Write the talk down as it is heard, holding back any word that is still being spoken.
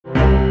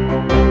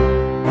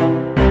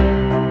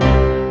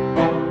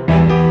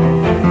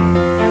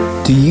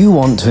you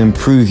want to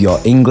improve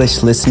your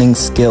English listening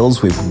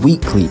skills with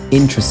weekly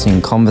interesting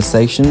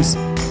conversations?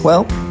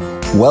 Well,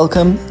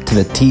 welcome to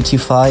the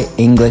Teachify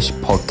English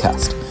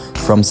podcast,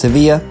 from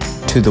Sevilla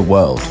to the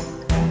world.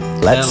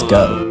 Let's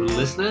Hello, go.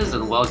 listeners,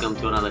 and welcome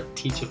to another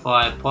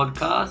Teachify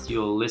podcast.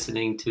 You're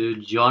listening to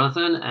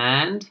Jonathan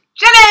and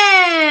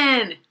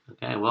Shannon!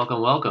 Okay,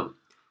 welcome.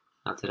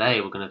 Now today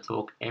we're going to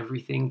talk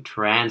everything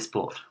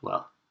transport.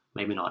 Well,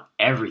 maybe not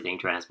everything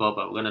transport,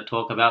 but we're going to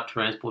talk about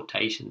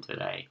transportation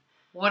today.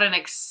 What an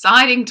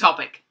exciting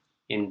topic.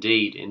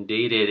 Indeed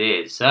it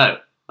is. So,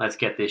 let's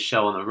get this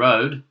show on the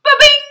road.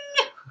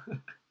 Ba-bing!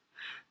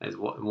 There's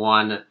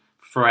one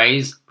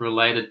phrase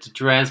related to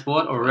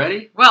transport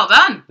already. Well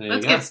done. There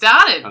Let's you go. get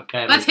started.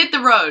 Okay, Let's hit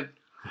the road.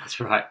 That's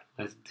right.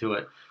 Let's do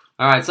it.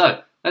 All right, so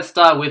let's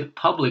start with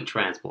public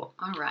transport.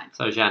 All right.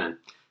 So, Shannon,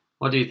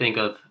 what do you think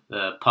of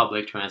the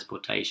public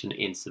transportation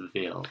in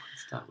Seville?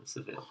 Let's start with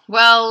Seville.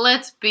 Well,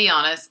 let's be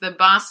honest. The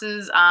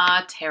buses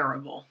are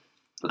terrible.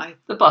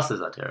 The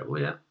buses are terrible,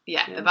 yeah.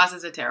 Yeah, Yeah. the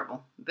buses are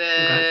terrible.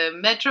 The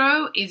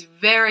metro is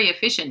very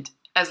efficient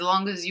as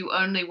long as you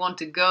only want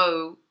to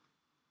go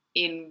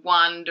in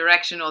one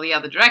direction or the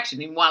other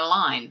direction, in one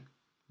line.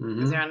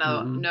 Because there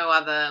are no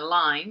other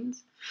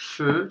lines.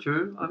 True.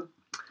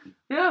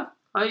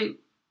 I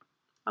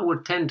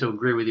would tend to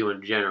agree with you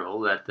in general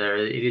that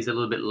it is a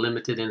little bit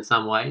limited in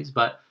some ways,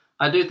 but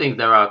I do think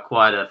there are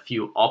quite a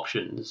few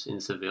options in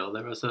Seville.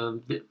 There are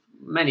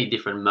many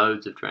different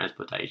modes of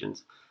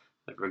transportations.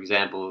 Like, for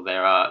example,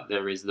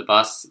 there is the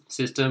bus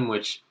system,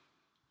 which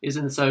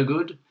isn't so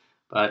good,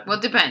 but Well,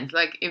 it depends.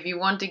 Like, if you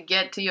want to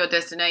get to your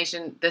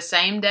destination the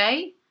same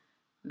day,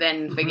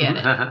 then forget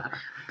it.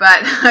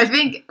 But I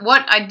think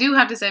what I do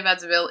have to say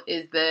about Seville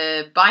is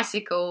the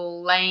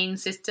bicycle lane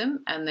system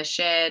and the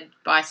shared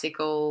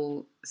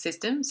bicycle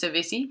system,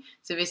 Servici.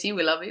 Servici,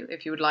 we love you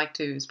if you would like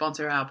to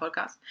sponsor our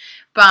podcast.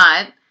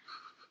 But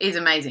it's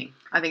amazing.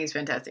 I think it's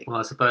fantastic. Well,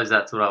 I suppose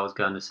that's what I was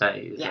going to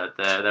say, is that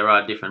there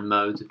are different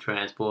modes of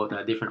transport,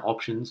 different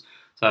options.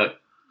 So,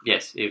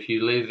 yes, if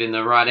you live in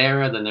the right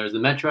area, then there's the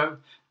metro.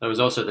 There is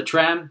also the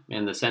tram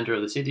in the centre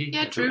of the city.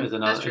 Yeah, true. Is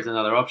That's true.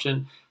 another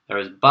option. There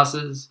is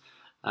buses.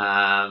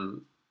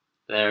 And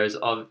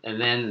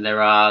then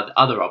there are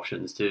other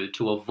options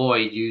to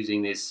avoid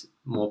using this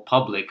more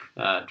public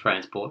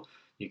transport.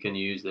 You can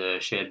use the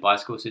shared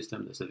bicycle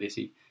system, the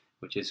Servici,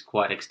 which is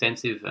quite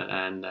extensive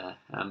and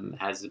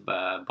has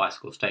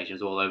bicycle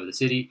stations all over the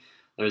city.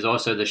 There is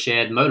also the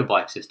shared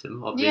motorbike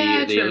system of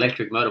the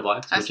electric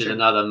motorbikes, That's which true. is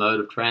another mode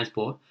of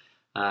transport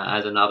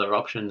as another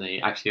option, the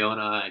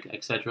Acciona,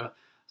 etc.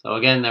 So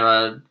again, there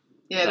are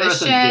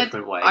some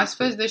different ways. I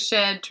suppose the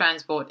shared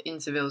transport in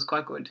Seville is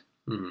quite good.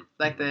 Mhm.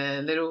 Like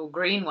the little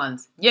green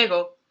ones.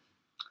 Diego.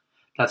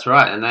 That's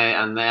right, and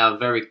they are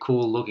very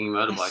cool looking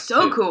motorbikes.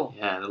 so too. cool.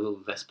 Yeah, the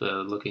little Vespa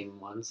looking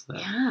ones.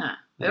 Yeah.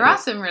 They're There are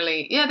good. some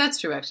really... Yeah, that's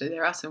true, actually.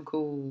 There are some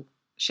cool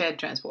shared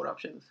transport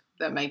options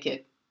that make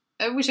it...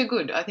 which are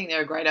good. I think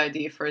they're a great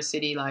idea for a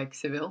city like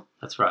Seville.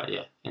 That's right,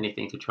 yeah.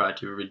 Anything to try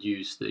to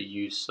reduce the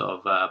use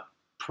of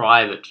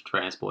private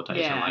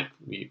transportation, Yeah.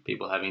 like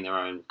people having their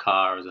own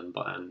cars and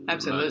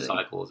Absolutely.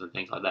 motorcycles and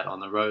things like that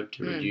on the road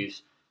to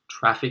reduce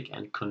traffic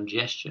and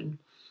congestion.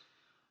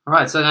 All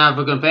right, so now if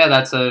we compare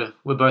that, so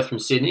we're both from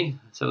Sydney,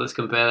 so let's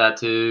compare that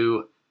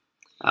to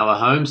our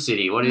home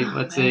city. What do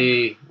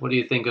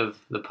you think of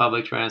the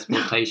public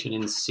transportation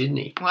in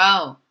Sydney?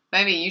 Well,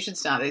 maybe you should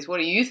start this. What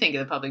do you think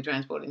of the public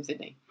transport in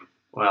Sydney?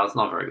 Well, it's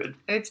not very good.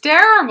 It's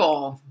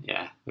terrible.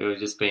 Yeah, we've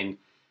just been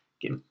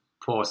getting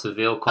poor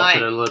Seville copped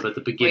it a little bit at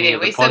the beginning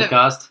of the we sort of-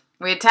 podcast.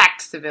 We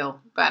attacked Seville,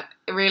 but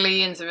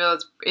really in Seville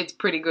it's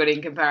pretty good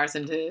in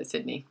comparison to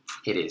Sydney.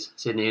 It is.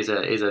 Sydney is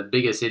a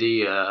bigger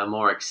city, a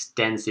more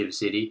extensive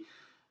city,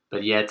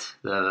 but yet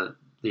the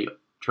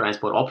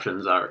transport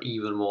options are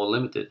even more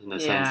limited in the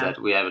sense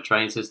that we have a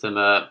train system,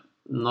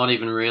 not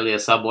even really a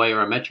subway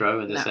or a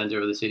metro in the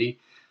centre of the city.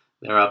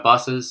 There are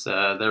buses.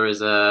 There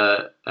is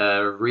a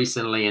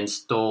recently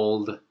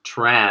installed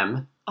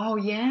tram Oh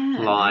yeah,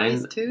 line there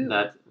is too.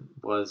 that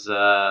was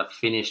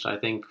finished, I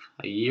think,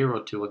 a year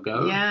or two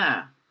ago.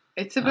 Yeah,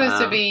 it's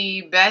supposed to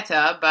be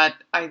better, but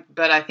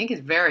I think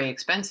it's very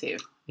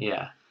expensive.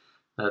 Yeah.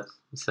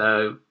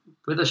 So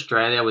with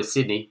Australia, with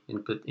Sydney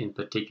in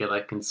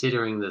particular,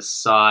 considering the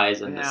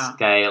size and the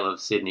scale of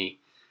Sydney,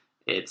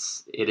 it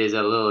is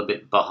a little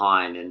bit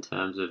behind in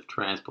terms of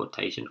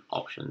transportation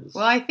options.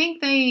 Well, I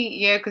think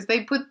because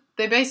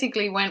they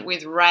basically went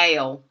with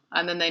rail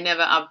and then they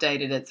never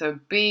updated it. So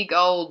big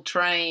old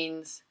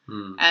trains.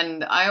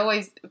 And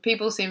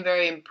people seem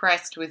very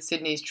impressed with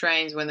Sydney's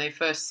trains when they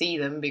first see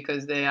them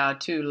because they are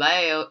two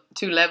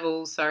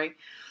levels,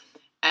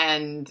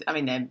 and I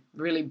mean they're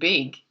really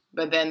big,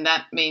 but then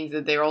that means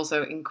that they're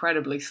also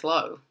incredibly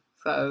slow.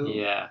 So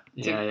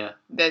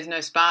there's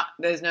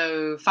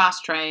no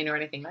fast train or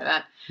anything like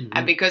that,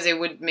 and because it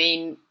would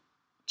mean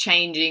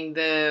changing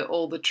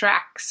all the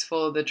tracks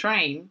for the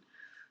train,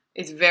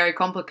 it's very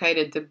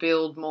complicated to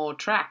build more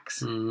tracks.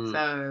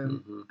 So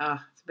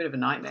it's a bit of a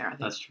nightmare, I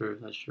think. That's true.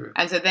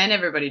 And so then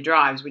everybody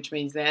drives, which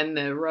means then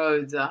the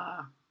roads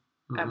are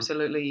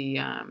absolutely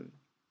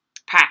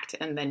packed,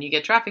 and then you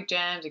get traffic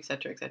jams,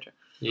 etc., etc.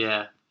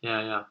 Yeah.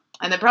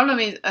 And the problem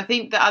is, I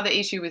think the other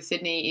issue with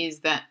Sydney is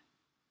that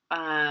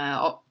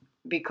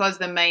because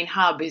the main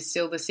hub is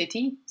still the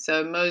city,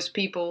 so most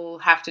people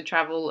have to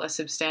travel a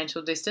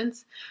substantial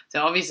distance.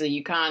 So obviously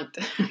you can't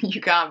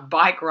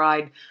bike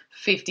ride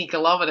 50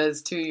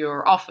 kilometers to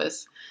your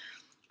office.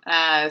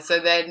 So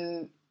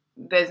then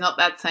there's not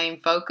that same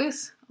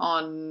focus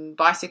on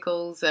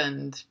bicycles,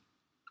 and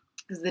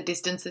because the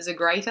distances are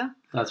greater.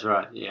 That's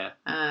right. Yeah.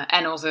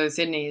 And also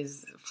Sydney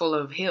is full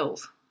of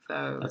hills.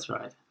 So that's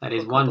right. That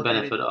is one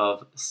benefit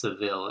of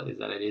Seville, is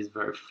that it is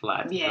very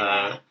flat.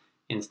 Yeah.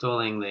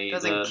 Installing the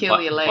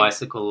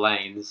bicycle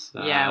lanes.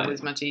 It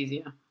was much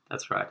easier.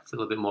 That's right. It's a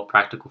little bit more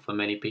practical for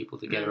many people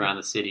to get around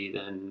the city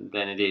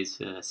than it is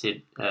in a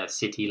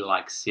city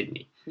like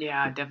Sydney.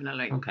 Yeah,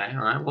 definitely. Okay,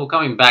 all right. Well,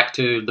 coming back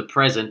to the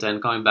present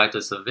and coming back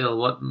to Seville,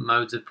 what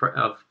modes of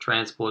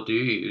transport do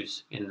you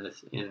use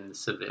in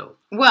Seville?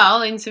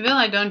 Well, in Seville,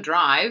 I don't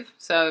drive,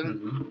 so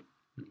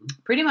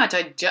pretty much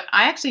I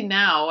actually,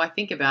 now I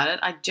think about it,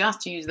 I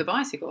just use the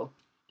bicycle.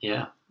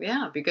 Yeah.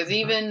 Yeah, because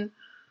even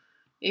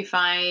if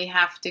I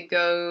have to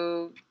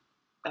go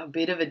a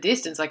bit of a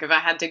distance, like if I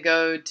had to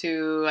go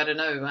to, I don't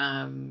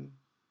know,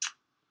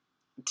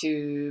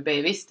 to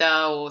Bay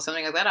Vista or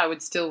something like that, I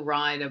would still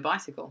ride a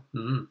bicycle.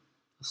 Mm-hmm.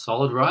 A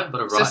solid ride,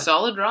 but a ride. It's a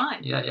solid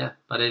ride. Yeah.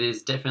 But it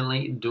is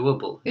definitely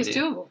doable. It's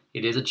doable.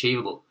 It is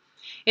achievable.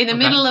 In the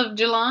middle of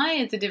July,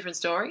 it's a different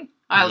story.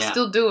 I'll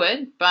still do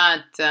it,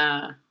 but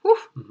I'm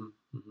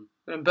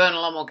going to burn a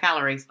lot more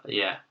calories.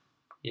 Yeah.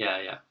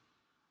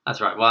 That's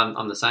right. Well,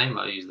 I'm the same.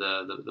 I use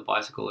the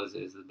bicycle is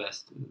the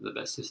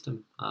best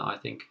system, I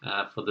think,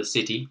 for the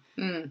city.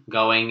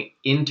 Going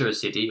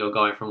intercity or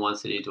going from one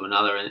city to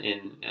another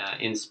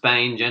in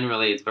Spain,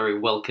 generally, it's very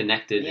well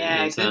connected.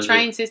 Yeah, it's the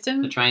train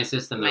system. The train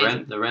system,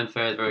 the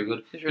Renfe is very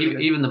good. It's really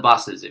good. Even the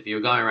buses. If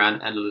you're going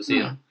around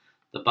Andalusia,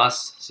 the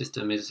bus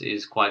system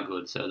is quite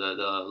good. So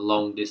the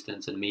long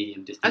distance and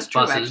medium distance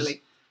buses,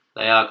 actually,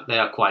 they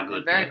are quite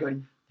good. They're very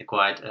good. They're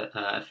quite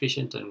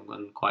efficient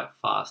and quite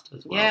fast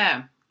as well.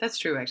 Yeah. That's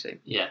true, actually.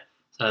 Yeah,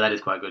 so that is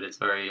quite good.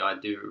 I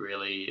do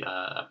really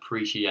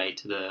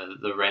appreciate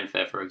the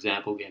Renfe, for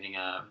example, getting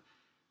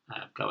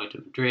going to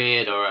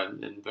Madrid or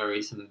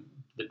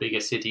the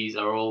bigger cities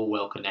are all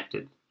well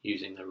connected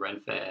using the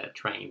Renfe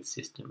train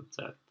system.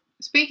 So,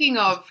 speaking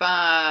of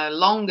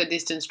longer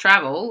distance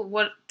travel,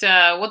 what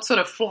sort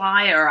of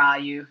flyer are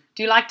you?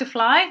 Do you like to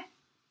fly?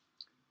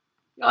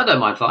 I don't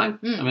mind flying.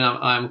 I mean,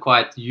 I'm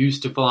quite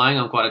used to flying.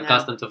 I'm quite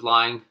accustomed to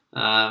flying.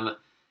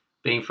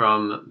 Being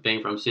from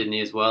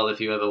Sydney as well, if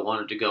you ever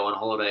wanted to go on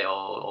holiday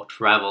or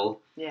travel,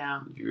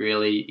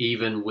 really,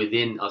 even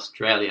within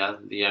Australia,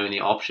 the only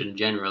option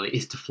generally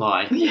is to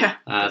fly. Yeah,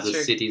 the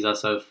cities are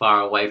so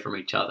far away from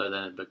each other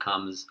that it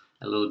becomes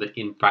a little bit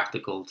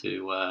impractical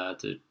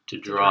to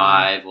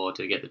drive or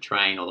to get the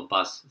train or the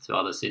bus to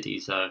other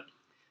cities. So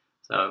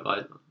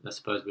I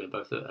suppose we're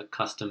both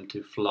accustomed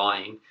to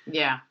flying.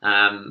 Yeah.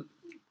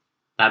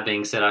 That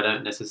being said, I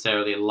don't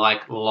necessarily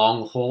like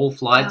long haul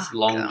flights,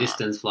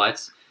 distance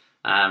flights.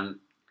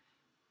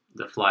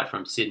 The flight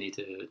from Sydney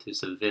to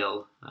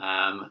Seville,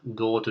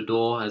 door to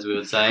door, as we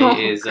would say,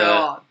 is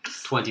a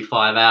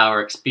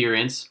 25-hour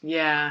experience.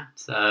 Yeah.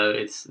 So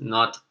it's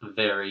not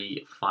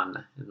very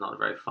fun. It's not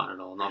very fun at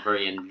all. Not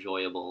very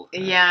enjoyable.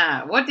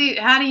 Yeah.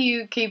 How do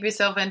you keep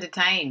yourself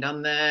entertained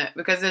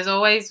because there's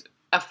always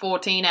a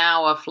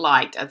 14-hour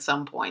flight at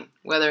some point,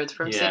 whether it's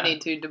from Sydney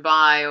to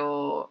Dubai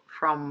or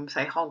from,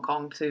 say, Hong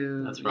Kong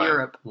to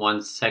Europe.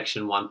 One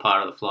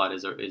part of the flight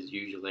is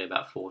usually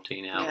about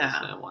 14 hours.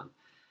 Yeah.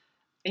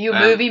 Are you a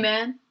movie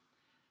man?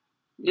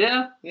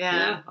 Yeah.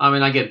 I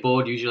mean, I get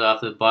bored usually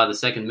by the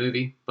second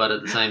movie, but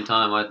at the same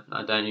time,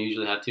 I don't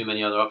usually have too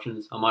many other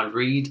options. I might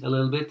read a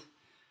little bit.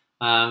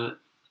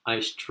 I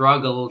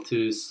struggle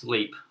to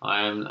sleep.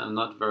 I'm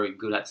not very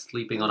good at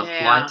sleeping on a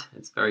flight.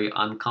 It's very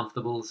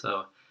uncomfortable,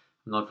 so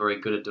I'm not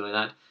very good at doing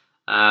that.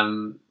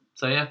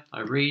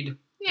 I read.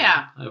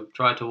 Yeah. I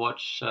try to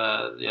watch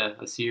a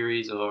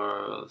series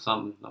or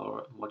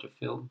watch a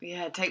film.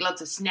 Yeah, take lots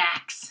of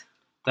snacks.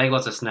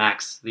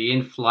 The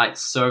in-flight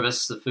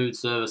service, the food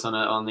service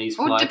on these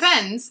flights. Well, it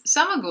depends.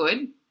 Some are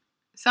good.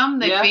 Some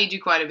they feed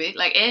you quite a bit.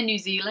 Like Air New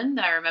Zealand,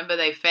 I remember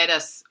they fed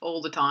us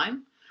all the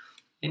time.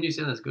 Air New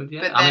Zealand's good,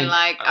 yeah. But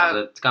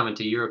then coming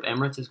to Europe,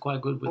 Emirates is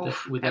quite good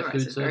with their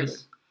food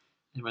service.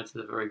 Emirates is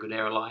a very good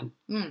airline.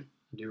 I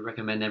do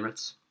recommend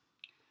Emirates.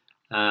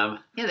 They're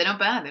not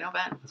bad.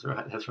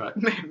 That's right.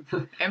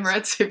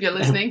 Emirates, if you're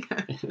listening.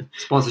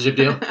 Sponsorship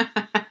deal.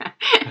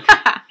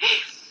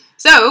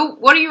 So,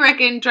 what do you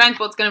reckon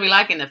transport's going to be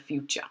like in the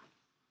future?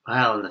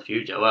 Well, in the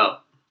future,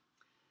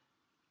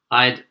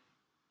 I'd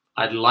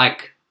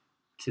like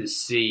to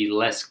see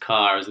less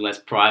cars, less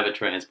private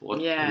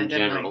transport in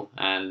general,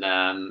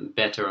 and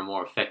better and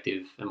more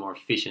effective and more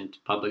efficient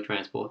public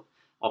transport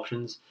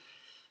options.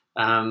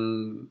 But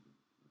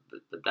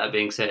that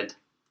being said,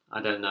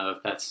 I don't know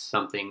if that's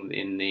something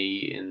in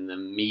the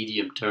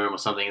medium term or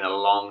something in the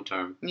long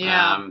term.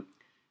 Yeah.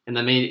 In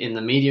in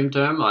the medium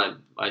term,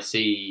 I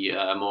see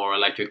more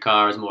electric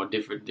cars, more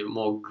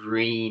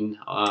green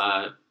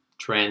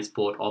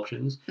transport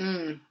options.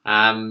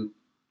 Then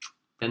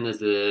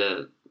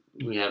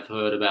we have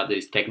heard about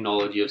this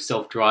technology of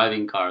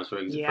self-driving cars, for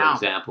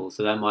example.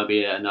 So that might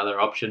be another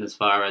option as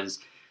far as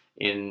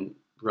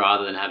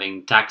rather than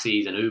having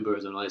taxis and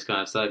Ubers and all this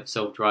kind of stuff,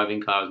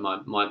 self-driving cars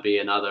might be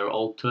another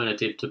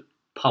alternative to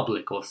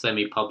public or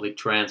semi-public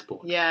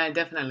transport. Yeah,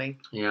 definitely.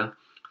 Yeah.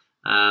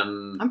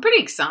 I'm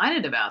pretty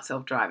excited about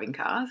self-driving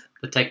cars.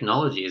 The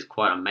technology is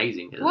quite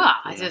amazing, isn't it?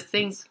 I just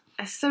think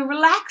it's so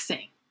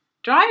relaxing.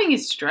 Driving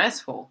is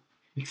stressful.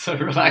 It's so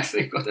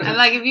relaxing. And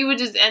like if you were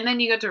and then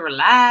you got to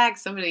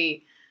relax,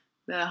 the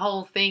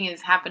whole thing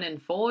is happening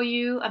for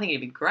you. I think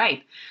it'd be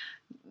great.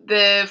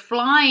 The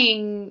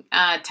flying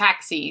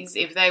taxis,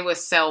 if they were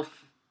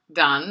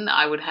self-done,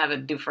 I would have a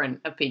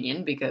different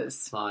opinion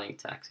because... Flying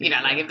taxi.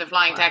 Like if the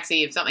flying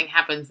taxi, if something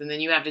happens and then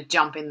you have to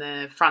jump in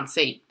the front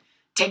seat,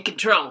 take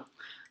control.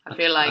 I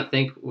feel like... I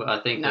think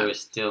no. we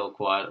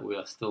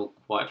are still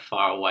quite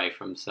far away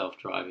from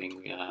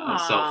self-driving,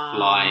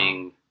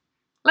 self-flying...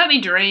 Let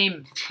me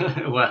dream.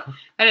 Well...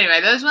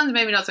 Anyway, those ones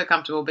maybe not so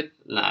comfortable, but...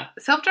 No.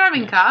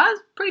 Self-driving cars,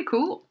 pretty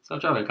cool.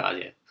 Self-driving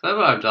cars, yeah.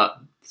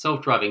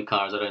 Self-driving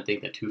cars, I don't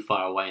think they're too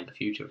far away in the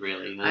future,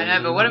 really. I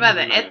know, but what about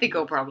the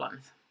ethical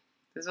problems?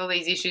 There's all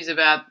these issues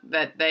about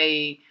that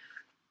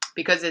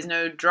because there's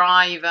no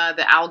driver,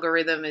 the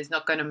algorithm is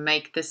not going to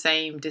make the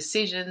same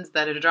decisions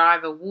that a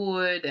driver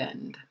would,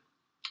 and...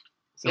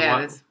 So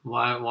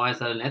why is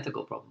that an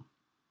ethical problem?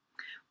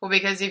 Well,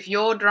 because if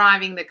you're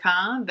driving the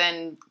car,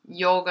 then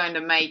you're going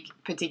to make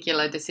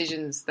particular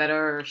decisions that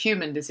are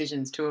human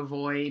decisions to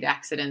avoid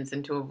accidents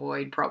and to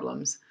avoid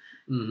problems.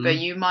 Mm-hmm. But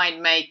you might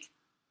make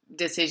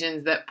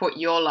decisions that put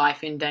your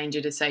life in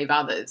danger to save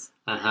others.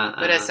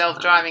 But a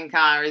self-driving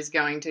car is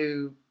going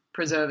to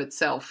preserve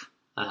itself.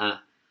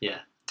 Yeah.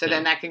 So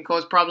then that can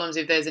cause problems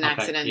if there's an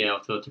accident. Yeah,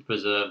 to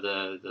preserve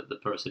the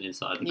person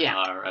inside the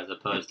car as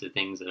opposed to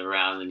things that are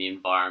around in the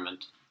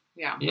environment.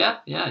 Yeah.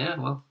 Yeah,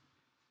 well.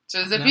 So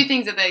there's a few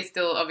things that they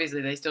still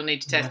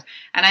need to test. Yeah.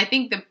 And I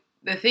think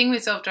the thing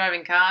with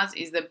self-driving cars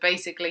is that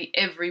basically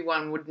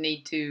everyone would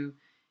need to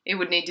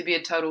be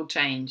a total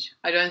change.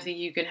 I don't think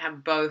you can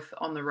have both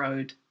on the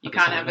road. You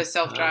can't have a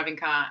self-driving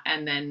car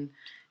and then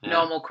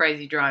normal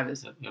crazy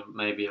drivers.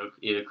 Maybe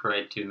it'll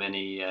create too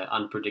many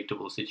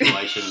unpredictable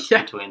situations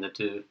between the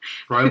two.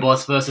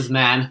 Robots versus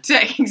man.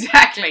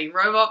 Exactly.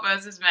 Robot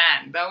versus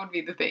man. That would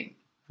be the thing.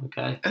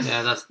 Okay.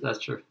 Yeah, that's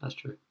true. That's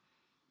true.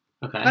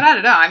 Okay. But I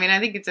don't know. I mean, I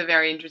think it's a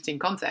very interesting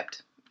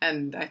concept.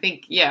 And I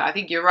think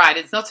you're right.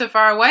 It's not so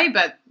far away,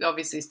 but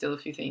obviously still a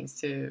few things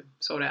to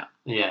sort out.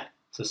 Yeah.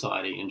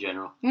 Society in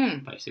general,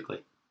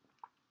 basically.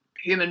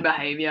 Human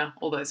behaviour,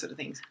 all those sort of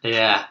things.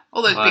 Yeah.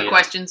 All those big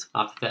questions.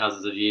 After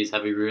thousands of years,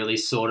 have we really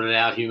sorted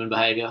out human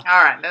behaviour?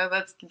 All right, no,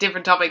 that's a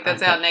different topic.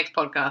 That's our next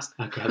podcast.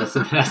 Okay, that's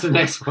the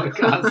next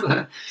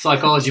podcast.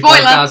 Psychology Spoiler.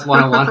 Podcast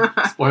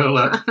 101. Spoiler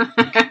alert.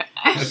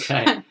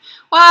 Okay.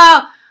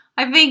 Well,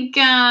 I think,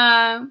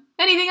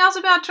 anything else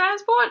about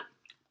transport?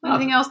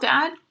 Anything else to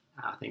add?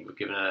 I think we've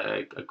given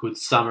a good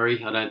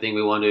summary. I don't think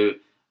we want to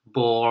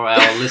bore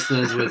our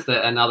listeners with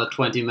another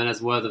 20 minutes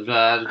worth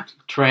of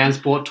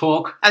transport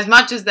talk. As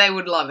much as they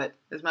would love it.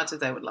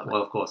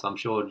 Well, of course, I'm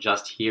sure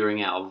just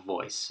hearing our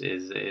voice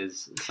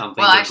is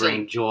something to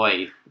bring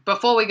joy.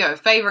 Before we go,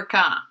 favourite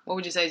car. What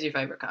would you say is your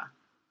favourite car?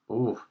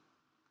 Ooh.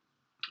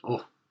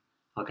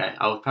 Okay,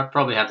 I would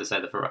probably have to say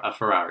a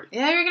Ferrari.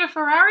 Yeah, you're going to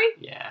Ferrari?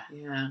 Yeah.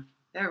 Yeah,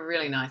 they're a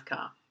really nice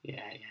car.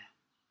 Yeah.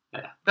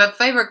 But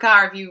favourite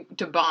car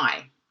to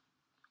buy?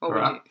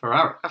 Ferrari.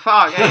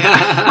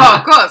 Yeah. Oh,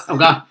 of course.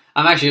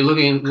 I'm actually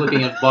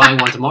looking at buying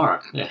one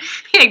tomorrow. Yeah.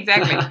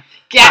 Exactly.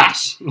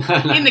 Cash.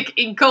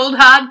 in cold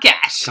hard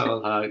cash.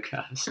 Cold hard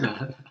cash. No,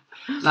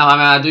 I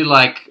mean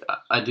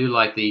I do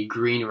like the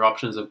greener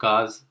options of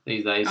cars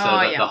these days. So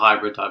the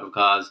hybrid type of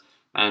cars,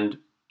 and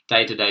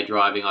day-to-day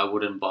driving, I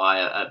wouldn't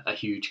buy a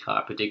huge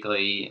car,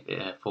 particularly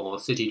for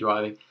city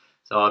driving.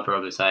 So I'd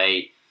probably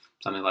say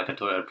something like a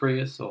Toyota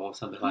Prius or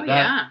something like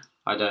that.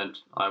 Yeah.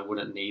 I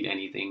wouldn't need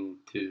anything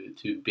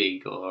too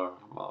big or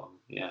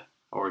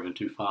even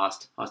too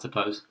fast, I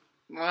suppose.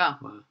 Well,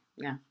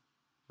 yeah.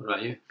 What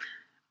about you?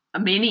 A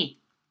Mini.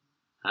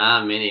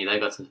 Mini.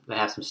 They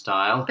have some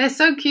style. They're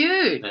so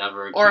cute. They are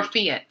very cute. Or a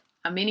Fiat.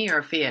 A Mini or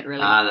a Fiat,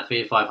 really. The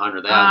Fiat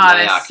 500. They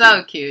are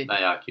so cute.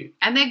 They are cute.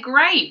 And they're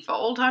great for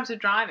all types of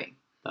driving.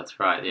 That's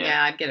right, yeah.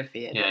 Yeah, I'd get a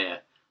Fiat. Yeah.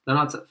 They're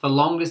not for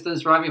long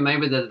distance driving.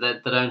 Maybe they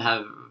don't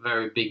have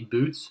very big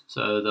boots,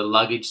 so the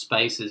luggage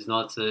space is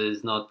not so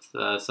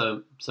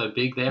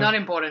big there. Not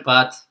important.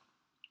 But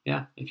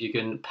yeah, if you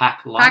can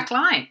pack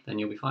light, then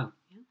you'll be fine.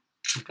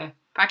 Yeah. Okay.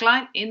 Pack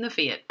light in the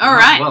Fiat. All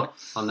right. Well,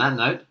 on that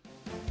note,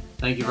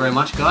 thank you very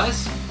much,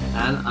 guys,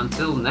 and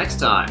until next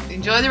time.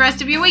 Enjoy the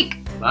rest of your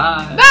week.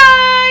 Bye.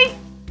 Bye.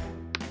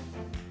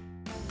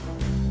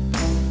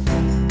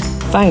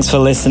 Thanks for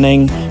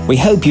listening. We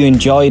hope you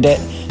enjoyed it.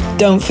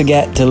 Don't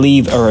forget to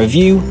leave a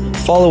review,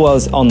 follow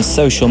us on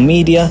social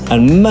media,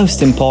 and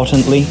most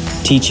importantly,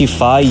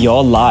 Teachify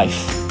your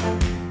life.